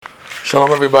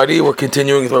Shalom everybody, we're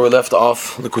continuing where we left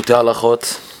off, the Likutei Halachot,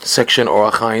 section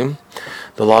Orach Chaim,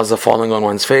 the laws of falling on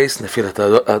one's face, Nefilat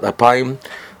Apayim,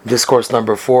 discourse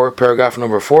number 4, paragraph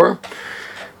number 4.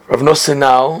 Rav Nosson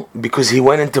now, because he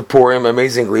went into Purim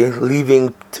amazingly, leaving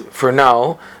for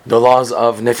now the laws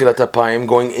of Nefilat Apayim,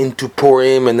 going into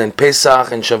Purim and then Pesach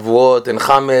and Shavuot and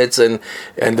Chametz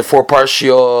and the 4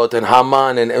 Parshiot and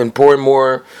Haman and Purim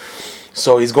more.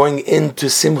 So he's going into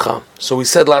Simcha. So we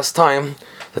said last time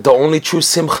that the only true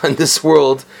simcha in this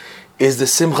world is the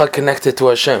simcha connected to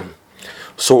Hashem.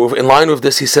 So in line with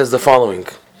this, he says the following: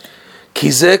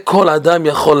 Ki ze kol adam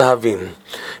yachol lahavin.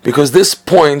 Because this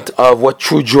point of what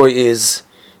true joy is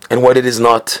and what it is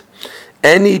not,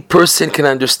 any person can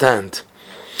understand.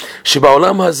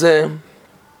 Sheba'olam hazeh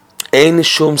ein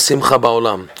shum simcha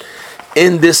ba'olam.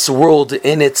 In this world,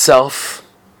 in itself,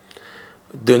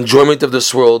 the enjoyment of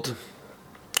this world,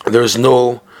 there is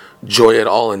no joy at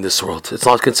all in this world. It's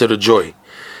not considered joy.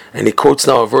 And he quotes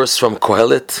now a verse from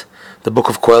Kohelet, the book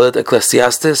of Kohelet,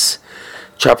 Ecclesiastes,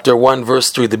 chapter 1, verse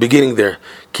 3, the beginning there.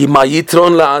 Ki ma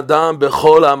yitron la'adam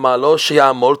bechol amalo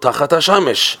sheyamol tachat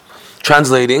hashamesh.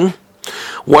 Translating,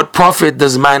 what profit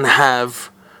does man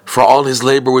have for all his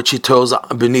labor which he toils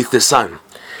beneath the sun?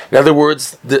 In other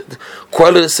words, the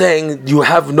Kohelet is saying you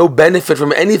have no benefit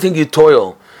from anything you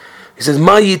toil. He says,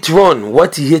 ma yitron,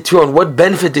 what yitron, what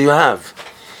benefit do you have?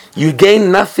 You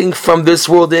gain nothing from this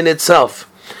world in itself.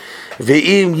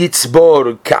 Ve'im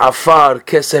yitzbor ka'afar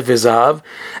kesef v'zahav.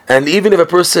 And even if a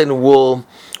person will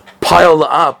pile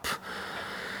up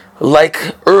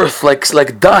like earth,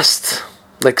 like dust,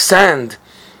 like sand,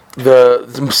 the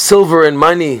silver and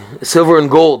money, silver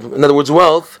and gold, in other words,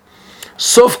 wealth,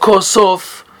 sof ko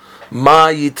sof ma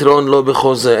yitron lo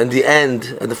b'chozeh. And the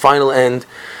end, at the final end,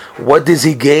 what does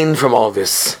he gain from all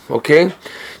this? Okay?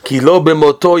 Ki lo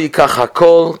b'moto yikach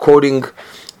hakol, quoting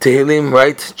Tehillim,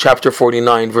 right? Chapter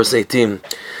 49, verse 18.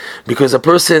 Because a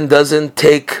person doesn't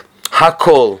take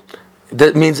hakol,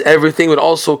 that means everything, but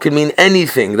also can mean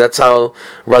anything. That's how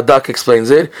Radak explains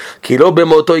it. Ki lo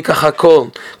b'moto yikach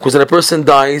hakol. Because when a person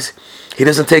dies, he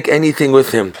doesn't take anything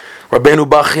with him. Rabbeinu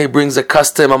Bachai brings a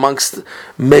custom amongst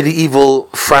medieval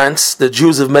France, the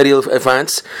Jews of medieval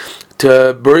France,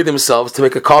 to bury themselves, to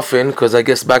make a coffin, because I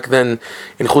guess back then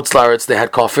in Chutz La'aretz they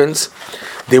had coffins.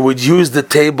 They would use the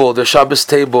table, the Shabbos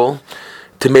table,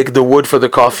 to make the wood for the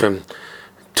coffin,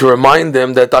 to remind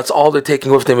them that that's all they're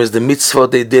taking with them is the mitzvah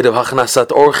they did of Hachnasat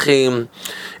Orchim,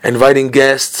 inviting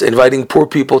guests, inviting poor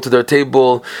people to their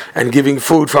table, and giving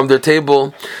food from their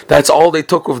table. That's all they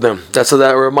took with them. That's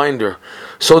a reminder.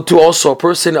 So too also, a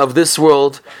person of this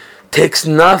world takes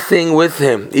nothing with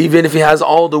him. Even if he has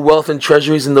all the wealth and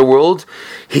treasuries in the world,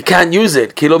 he can't use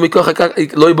it. That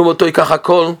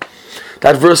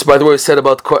verse, by the way, is said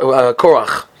about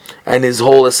Korach and his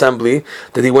whole assembly,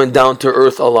 that he went down to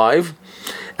earth alive.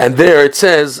 And there it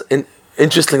says,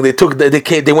 interestingly,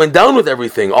 they went down with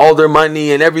everything. All their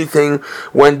money and everything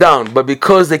went down. But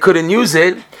because they couldn't use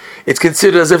it, it's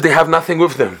considered as if they have nothing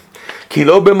with them. A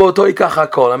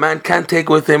man can't take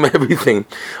with him everything.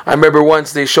 I remember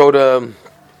once they showed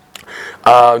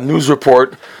a news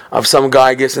report of some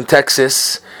guy, I guess in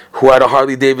Texas, who had a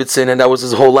Harley Davidson, and that was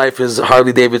his whole life, his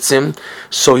Harley Davidson.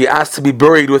 So he asked to be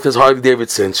buried with his Harley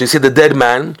Davidson. So you see the dead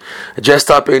man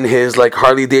dressed up in his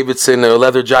Harley Davidson, a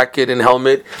leather jacket and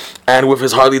helmet, and with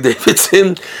his Harley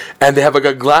Davidson, and they have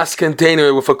a glass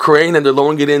container with a crane, and they're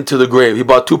lowering it into the grave. He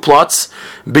bought 2 plots,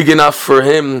 big enough for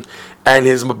him and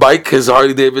his bike, his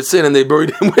Harley Davidson, and they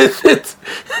buried him with it.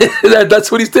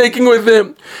 That's what he's taking with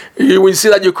him. When you see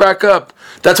that, you crack up.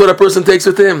 That's what a person takes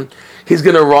with him. He's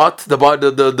gonna rot.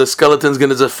 The skeleton's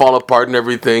gonna just fall apart and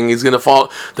everything. He's gonna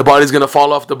fall. The body's gonna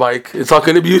fall off the bike. It's not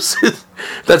gonna be used.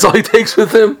 That's all he takes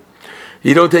with him.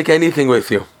 You don't take anything with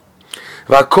you.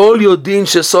 V'akol yodin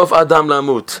shesof adam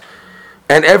lamut.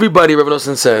 And everybody, Rav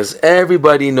Nosson says,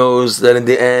 everybody knows that in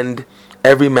the end,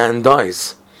 every man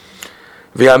dies.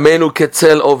 V'yamenu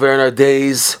ketzel, over, and our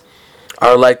days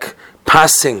are like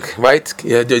passing, right?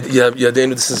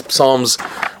 This is Psalms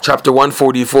chapter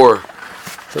 144,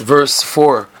 verse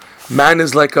 4. Man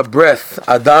is like a breath.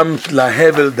 Adam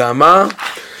lahevel dama,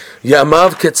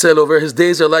 yamav ketzel, over. His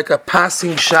days are like a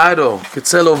passing shadow.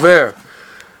 Ketzel over.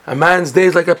 A man's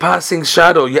days like a passing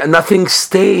shadow. Nothing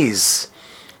stays.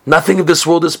 Nothing of this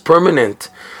world is permanent.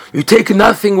 You take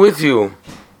nothing with you.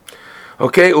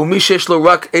 Okay, umishesh lo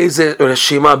rak eze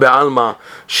reshima be'alma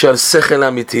shel sechel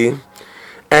amiti.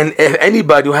 And if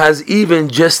anybody who has even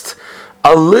just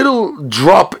a little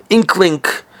drop, inkling,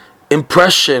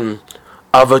 impression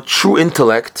of a true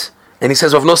intellect, and he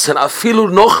says, Rav Nosson, afilu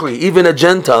nochri, even a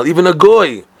Gentile, even a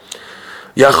goy,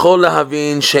 Yachol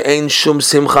lahavin she'ein shum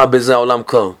simcha b'zeh olam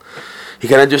klal. he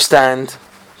can understand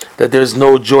that there's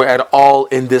no joy at all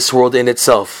in this world in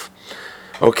itself.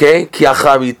 Okay? Ki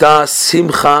acharita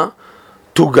simcha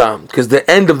tuga. Because the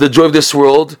end of the joy of this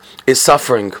world is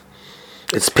suffering.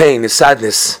 It's pain, it's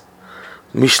sadness.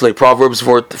 Mishlei, Proverbs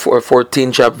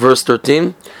 14, chapter verse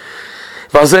 13.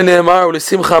 And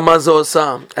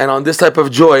on this type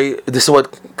of joy, this is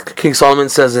what King Solomon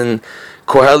says in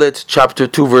Kohelet chapter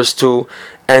 2 verse 2.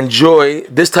 And joy,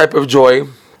 this type of joy,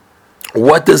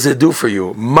 what does it do for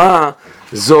you? Ma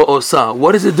zo osa.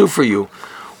 What does it do for you?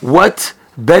 What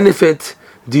benefit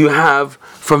do you have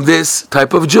from this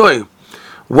type of joy?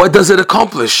 What does it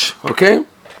accomplish? Okay?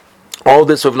 All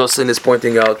this Rav Nosson is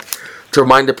pointing out to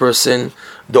remind the person,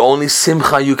 the only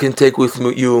simcha you can take with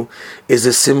you is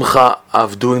the simcha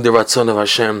of doing the ratzon of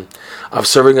Hashem, of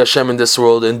serving Hashem in this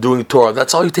world and doing Torah.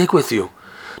 That's all you take with you.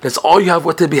 That's all you have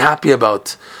what to be happy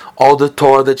about. All the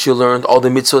Torah that you learned, all the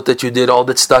mitzvot that you did, all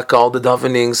the tzedakah, all the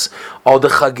davenings, all the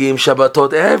chagim,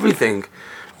 shabbatot, everything.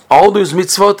 All those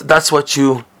mitzvot, that's what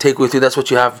you take with you. That's what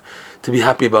you have to be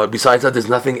happy about. Besides that, there's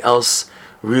nothing else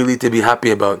really to be happy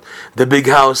about. The big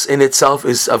house in itself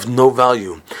is of no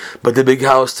value, but the big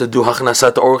house to do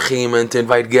hachnasat orchim and to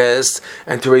invite guests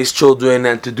and to raise children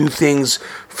and to do things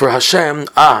for Hashem,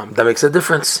 that makes a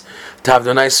difference. To have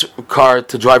the nice car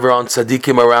to drive around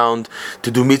tzaddikim around,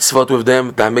 to do mitzvot with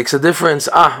them, that makes a difference.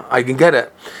 I can get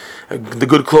it. The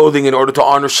good clothing in order to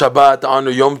honor Shabbat, to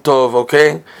honor Yom Tov,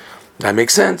 okay, that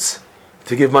makes sense.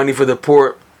 To give money for the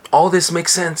poor, all this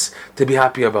makes sense to be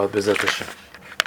happy about. B'ezrat Hashem.